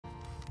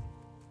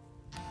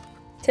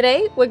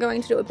Today we're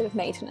going to do a bit of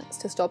maintenance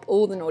to stop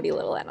all the naughty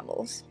little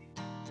animals.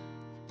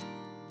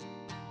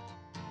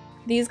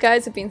 These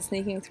guys have been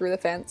sneaking through the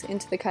fence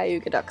into the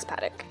Cayuga ducks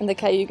paddock, and the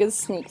Cayugas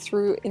sneak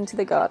through into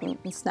the garden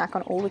and snack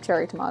on all the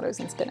cherry tomatoes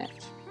and spinach.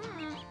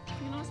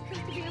 You're not supposed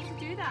to be able to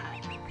do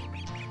that.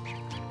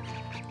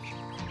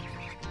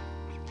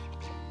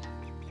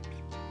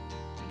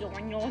 You're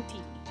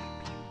naughty.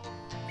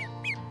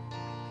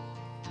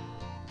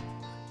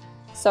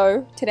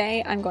 So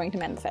today I'm going to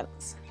mend the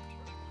fence.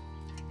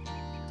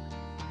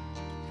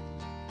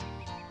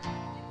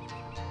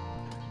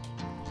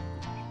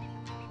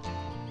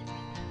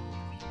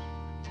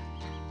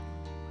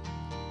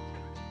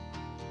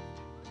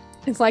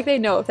 It's like they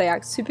know if they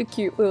act super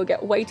cute, we will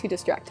get way too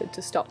distracted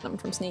to stop them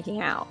from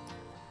sneaking out.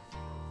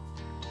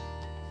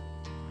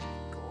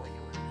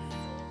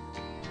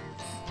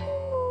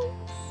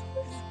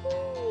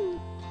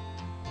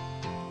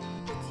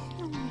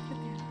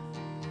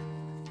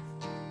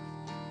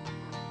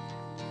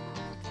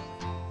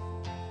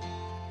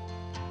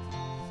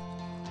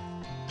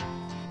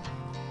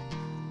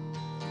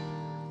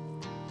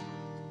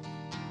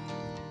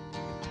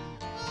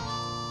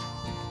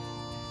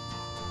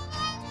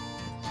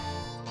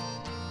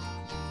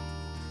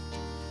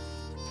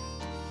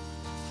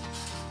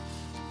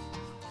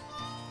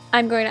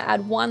 I'm going to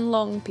add one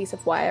long piece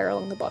of wire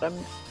along the bottom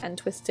and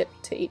twist it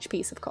to each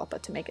piece of copper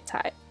to make it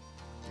tight.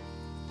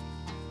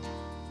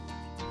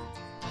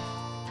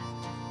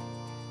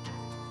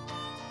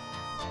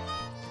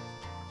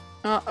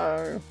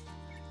 Uh-oh.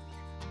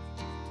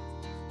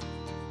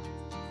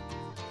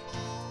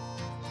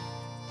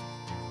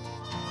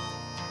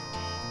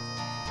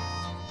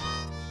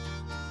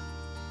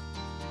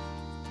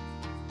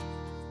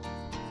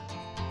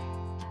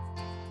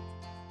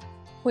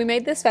 We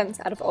made this fence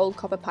out of old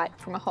copper pipe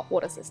from a hot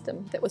water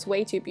system that was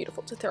way too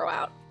beautiful to throw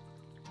out.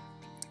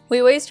 We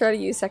always try to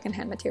use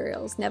secondhand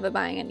materials, never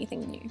buying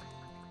anything new.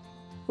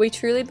 We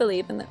truly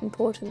believe in the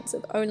importance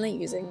of only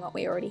using what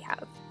we already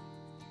have.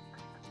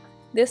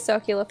 This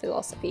circular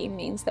philosophy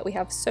means that we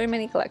have so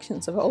many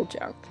collections of old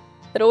junk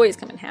that always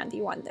come in handy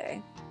one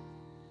day.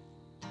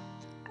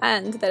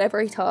 And that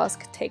every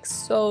task takes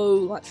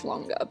so much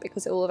longer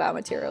because all of our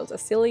materials are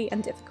silly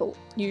and difficult,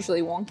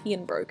 usually wonky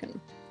and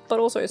broken, but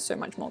also so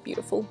much more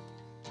beautiful.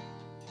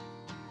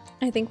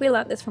 I think we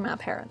learnt this from our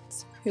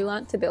parents, who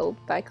learnt to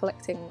build by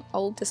collecting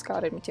old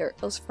discarded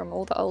materials from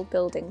all the old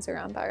buildings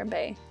around Byron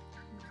Bay.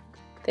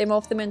 They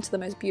morphed them into the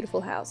most beautiful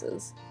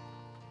houses.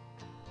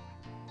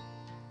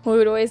 We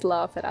would always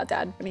laugh at our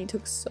dad when he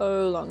took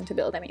so long to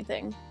build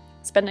anything,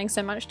 spending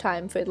so much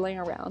time fiddling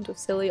around with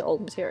silly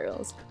old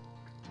materials.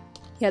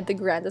 He had the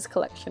grandest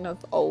collection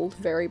of old,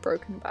 very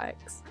broken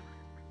bikes.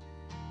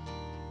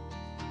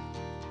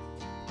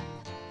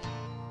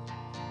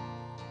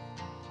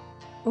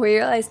 We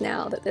realise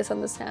now that this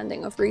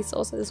understanding of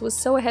resources was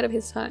so ahead of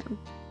his time,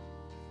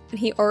 and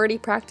he already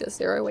practiced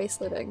zero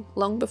waste living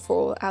long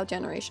before our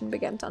generation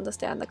began to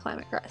understand the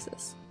climate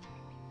crisis.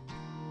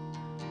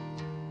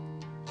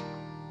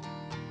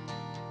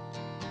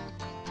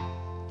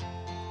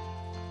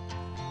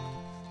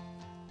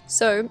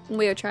 So,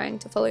 we are trying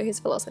to follow his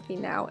philosophy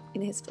now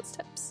in his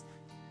footsteps.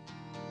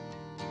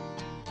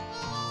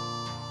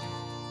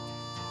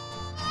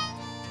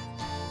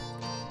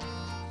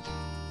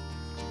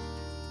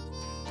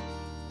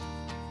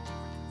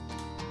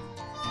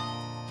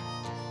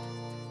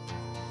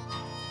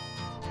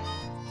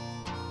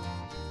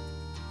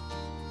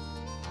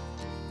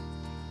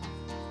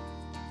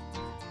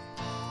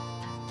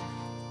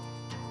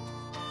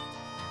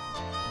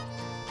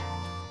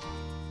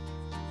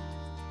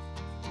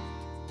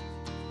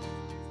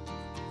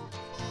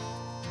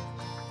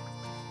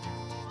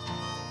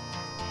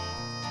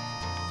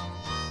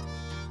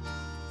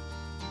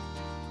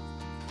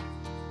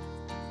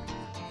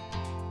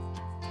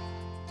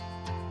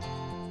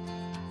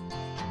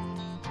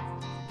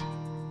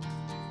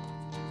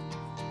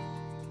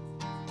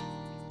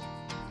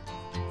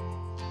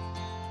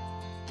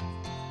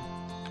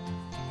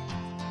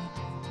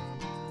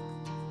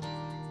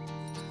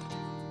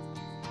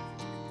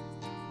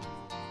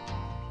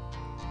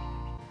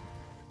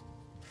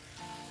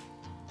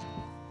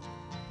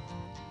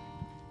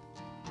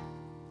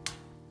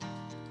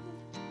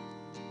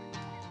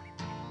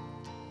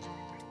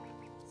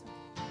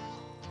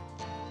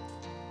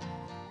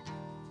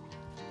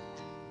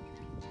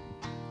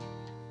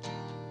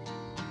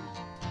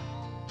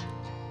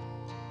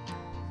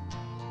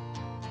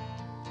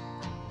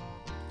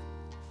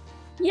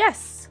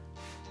 Yes!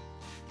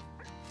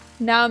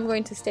 Now I'm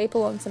going to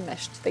staple on some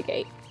mesh to the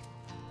gate.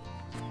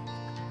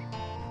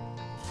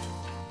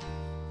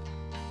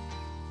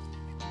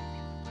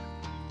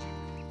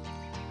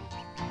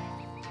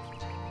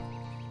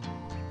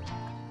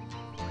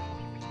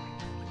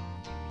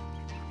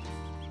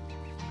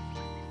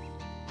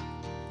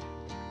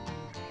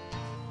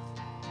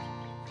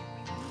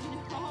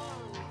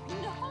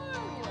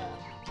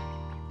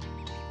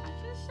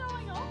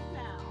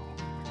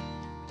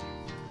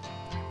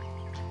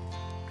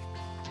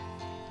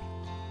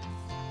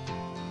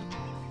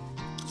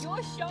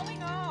 You're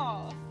showing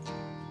off!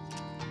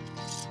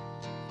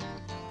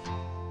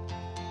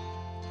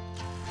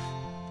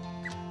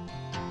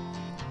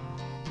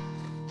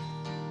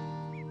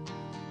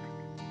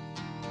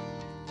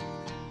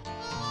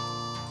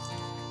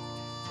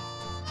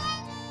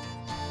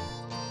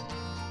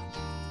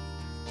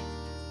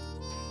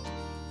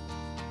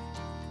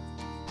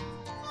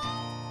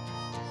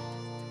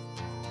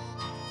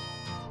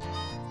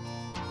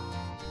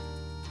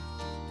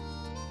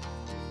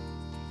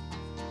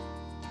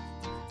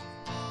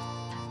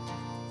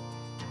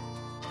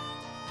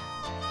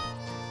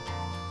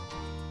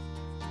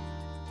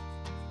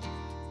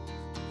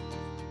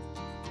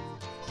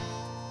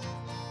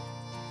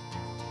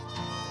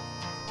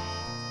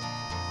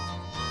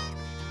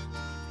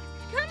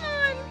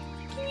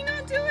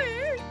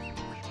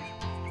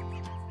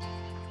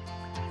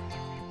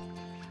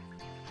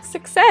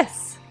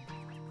 Success!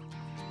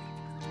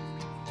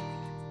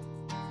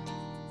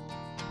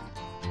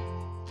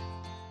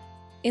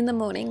 In the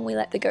morning, we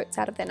let the goats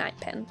out of their night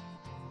pen.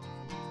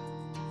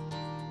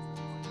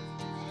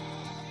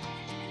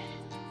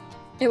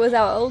 It was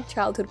our old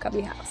childhood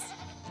cubby house,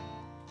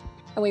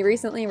 and we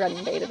recently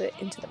renovated it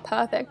into the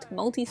perfect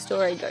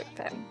multi-story goat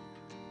pen.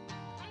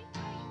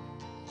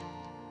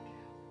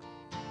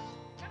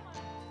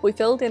 We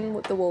filled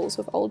in the walls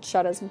with old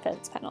shutters and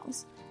fence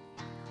panels.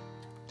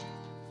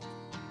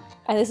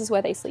 And this is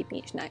where they sleep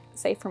each night,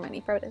 safe from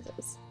any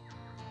predators.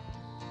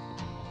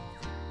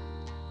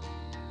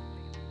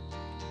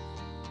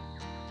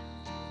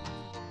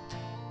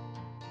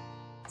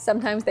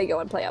 Sometimes they go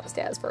and play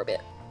upstairs for a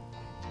bit.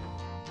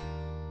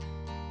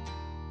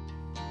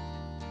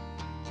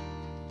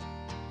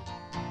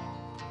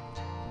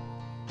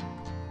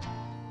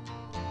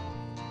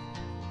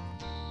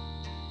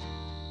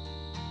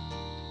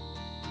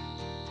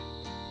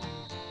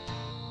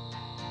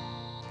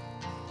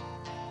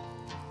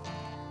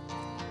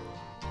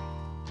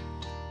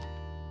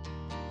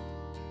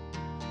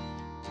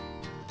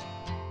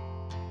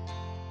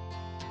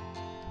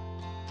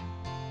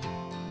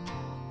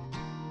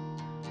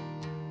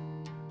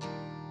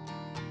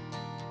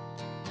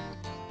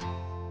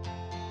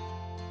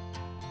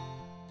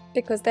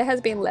 Because there has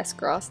been less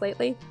grass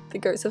lately, the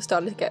goats have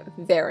started to get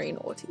very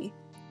naughty.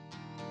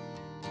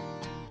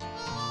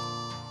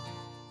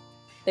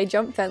 They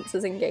jump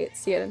fences and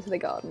gates to get into the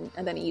garden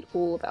and then eat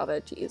all of our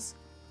veggies.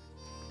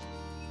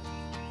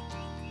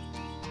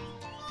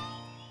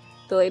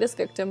 The latest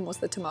victim was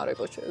the tomato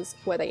bushes,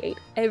 where they ate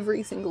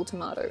every single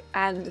tomato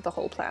and the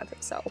whole plant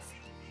itself.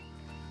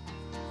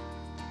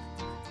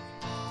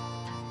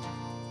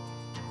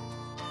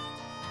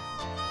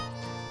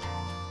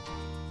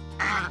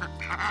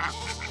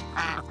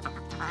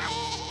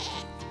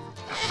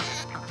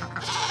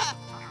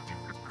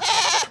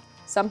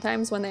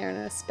 Sometimes when they're in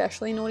an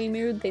especially naughty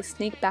mood, they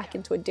sneak back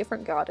into a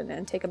different garden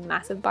and take a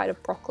massive bite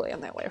of broccoli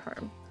on their way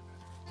home.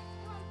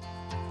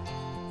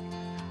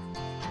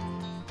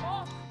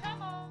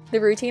 The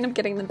routine of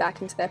getting them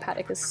back into their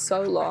paddock is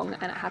so long,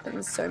 and it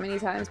happens so many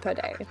times per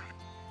day.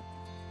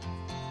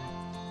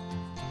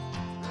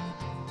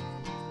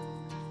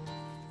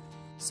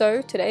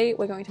 So today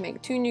we're going to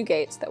make 2 new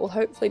gates that will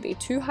hopefully be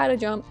too high to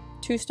jump,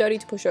 too sturdy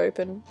to push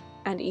open,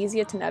 and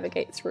easier to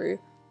navigate through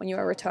when you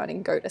are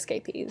returning goat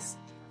escapees.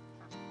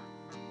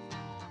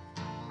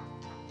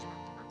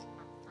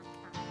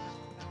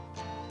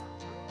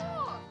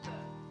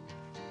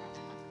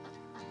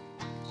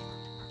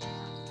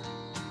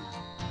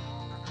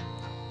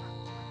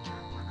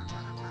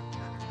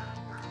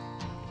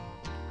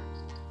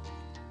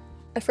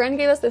 A friend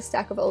gave us this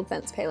stack of old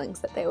fence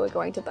palings that they were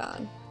going to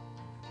burn.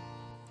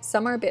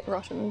 Some are a bit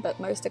rotten, but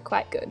most are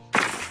quite good.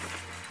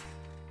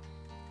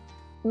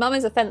 Mum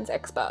is a fence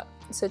expert,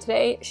 so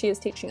today she is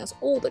teaching us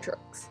all the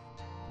tricks.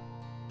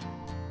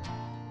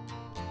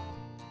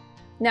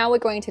 Now we're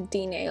going to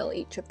denail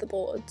each of the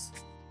boards.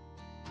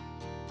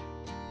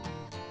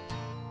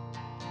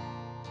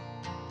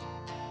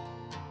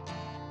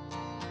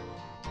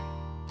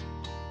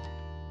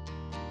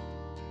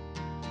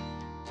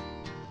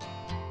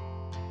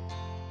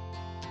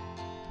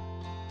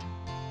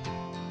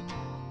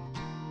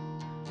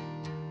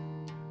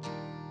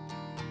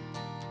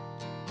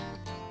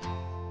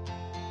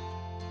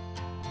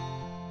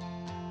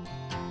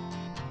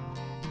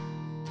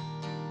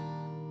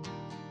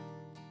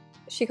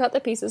 She cut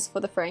the pieces for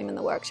the frame in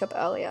the workshop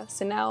earlier,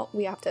 so now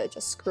we have to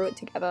just screw it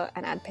together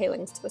and add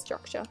palings to the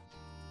structure.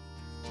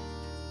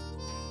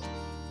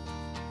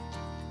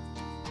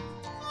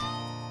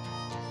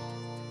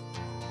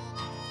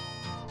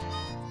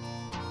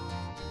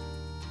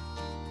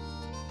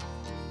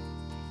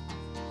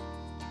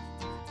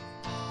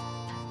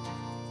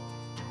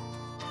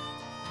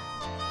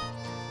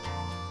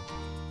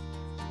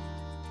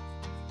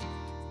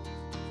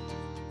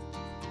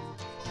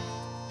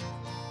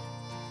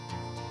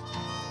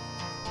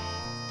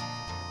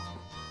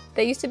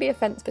 There used to be a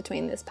fence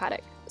between this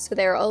paddock, so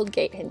there are old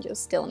gate hinges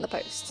still in the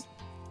posts.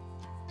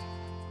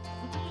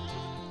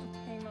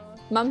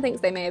 Mum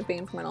thinks they may have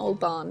been from an old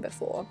barn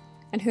before,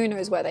 and who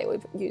knows where they were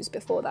used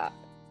before that.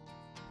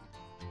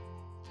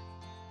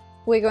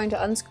 We're going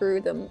to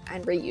unscrew them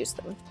and reuse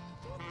them.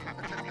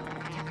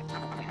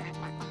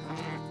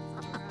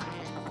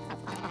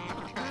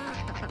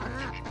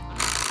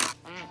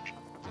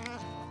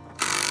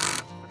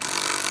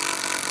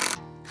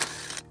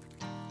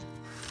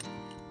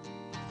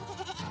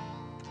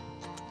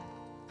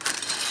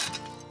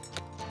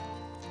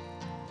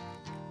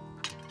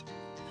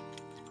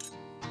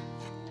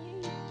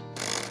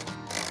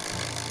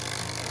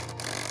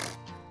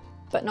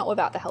 But not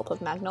without the help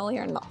of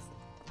Magnolia and Moth.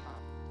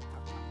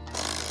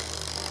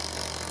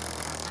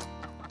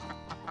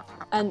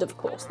 And of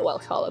course the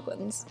Welsh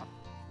Harlequins.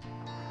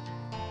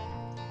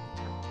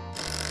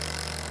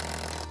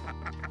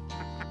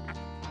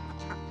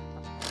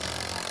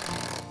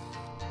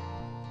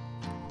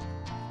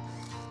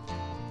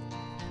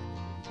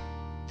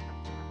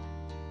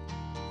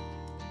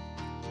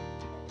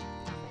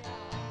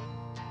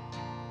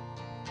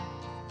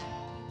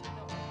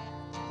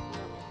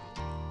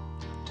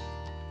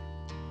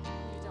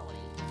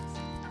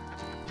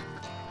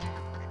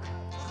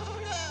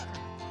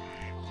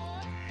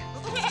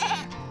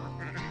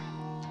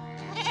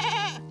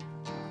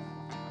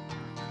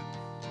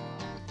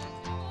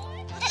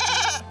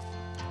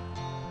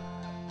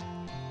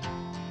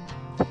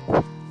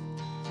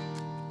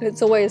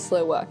 It's always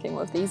slow working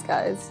with these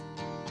guys.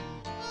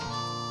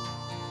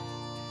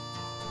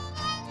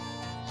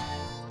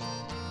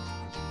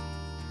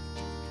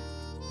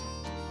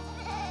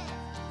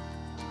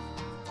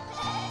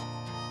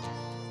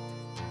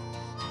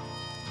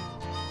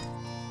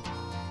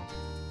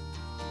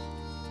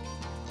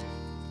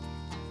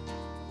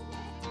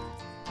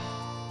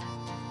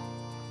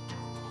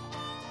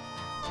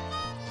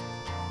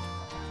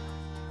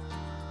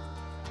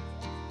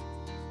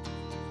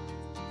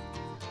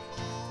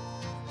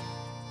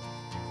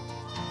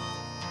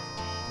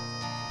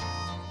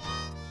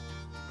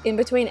 In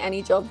between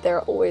any job, there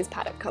are always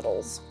paddock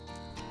cuddles.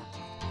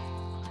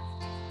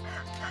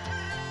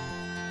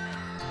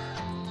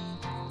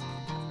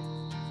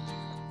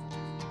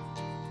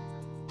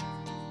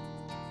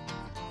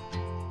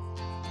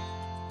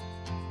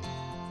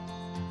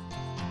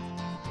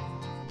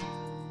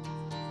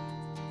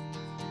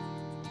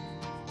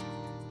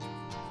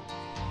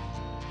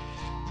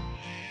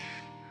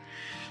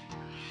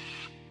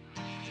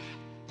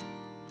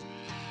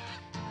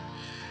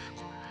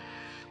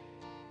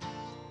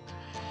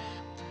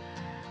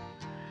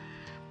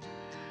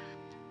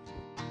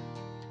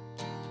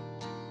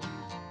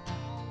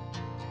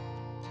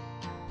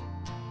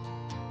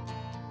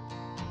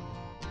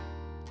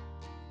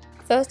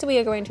 First, we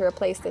are going to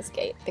replace this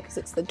gate because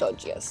it's the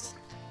dodgiest.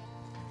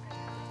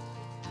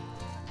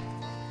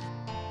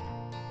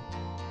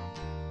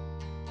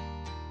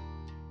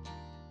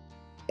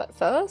 But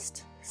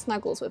first,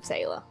 Snuggles with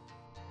Sailor.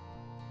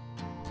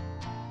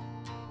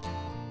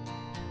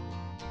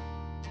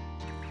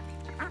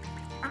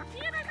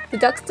 The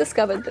ducks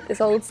discovered that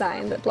this old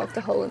sign that blocked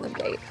a hole in the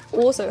gate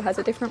also has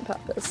a different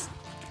purpose.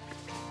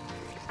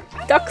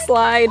 Duck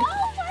slide!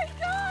 Oh my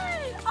god!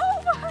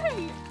 Oh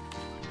my!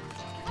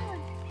 Come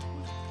on.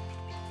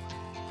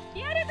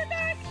 Get in the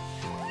duck!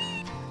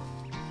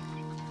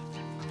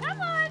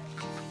 Come on!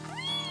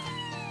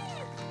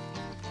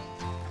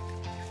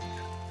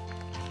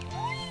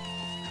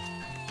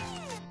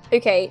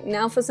 Okay,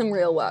 now for some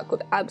real work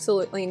with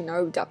absolutely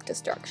no duck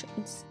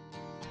distractions.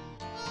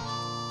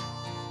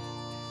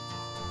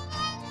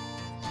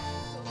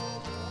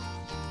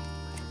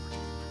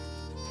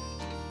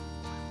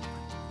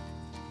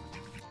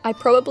 I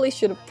probably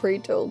should have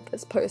pre-tooled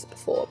this post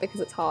before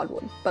because it's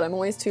hardwood, but I'm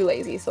always too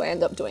lazy, so I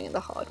end up doing it the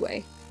hard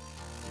way.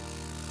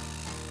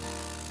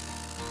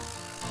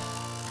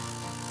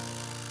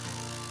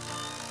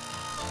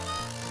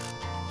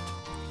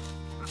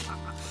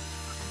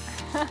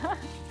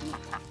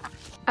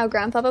 Our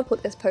grandfather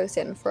put this post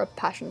in for a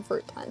passion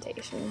fruit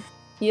plantation.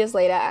 Years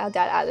later, our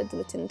dad added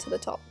the tin to the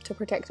top to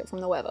protect it from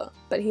the weather,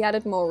 but he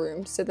added more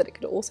room so that it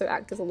could also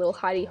act as a little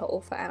hidey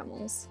hole for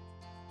animals.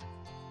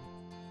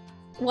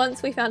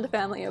 Once we found a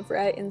family of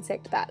rare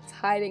insect bats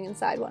hiding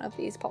inside one of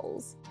these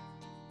poles.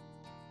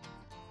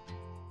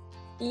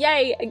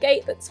 Yay, a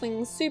gate that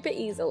swings super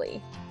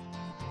easily.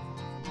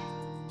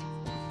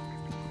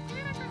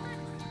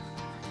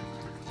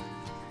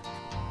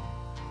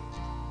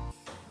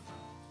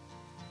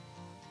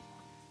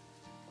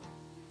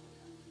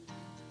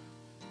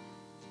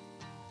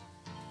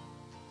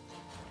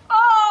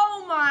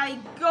 Oh my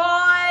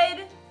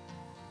god!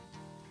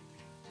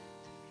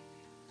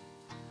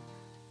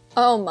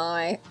 Oh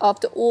my,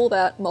 after all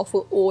that, Moth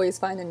will always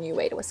find a new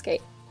way to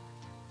escape.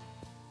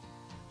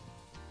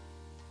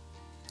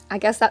 I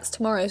guess that's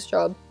tomorrow's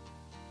job.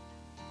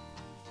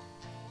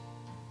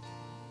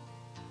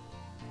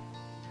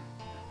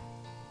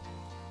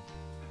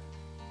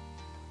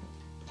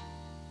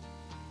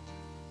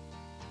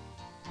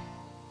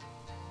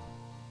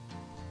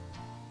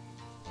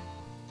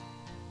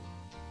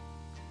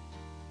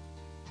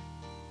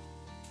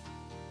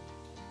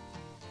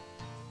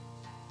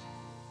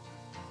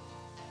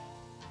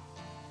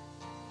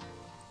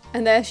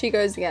 And there she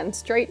goes again,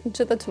 straight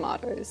into the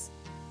tomatoes.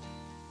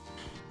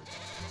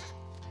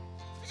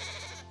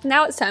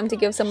 Now it's time to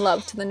give some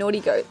love to the naughty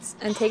goats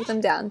and take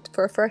them down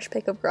for a fresh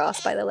pick of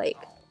grass by the lake,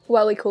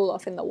 while we cool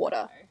off in the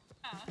water.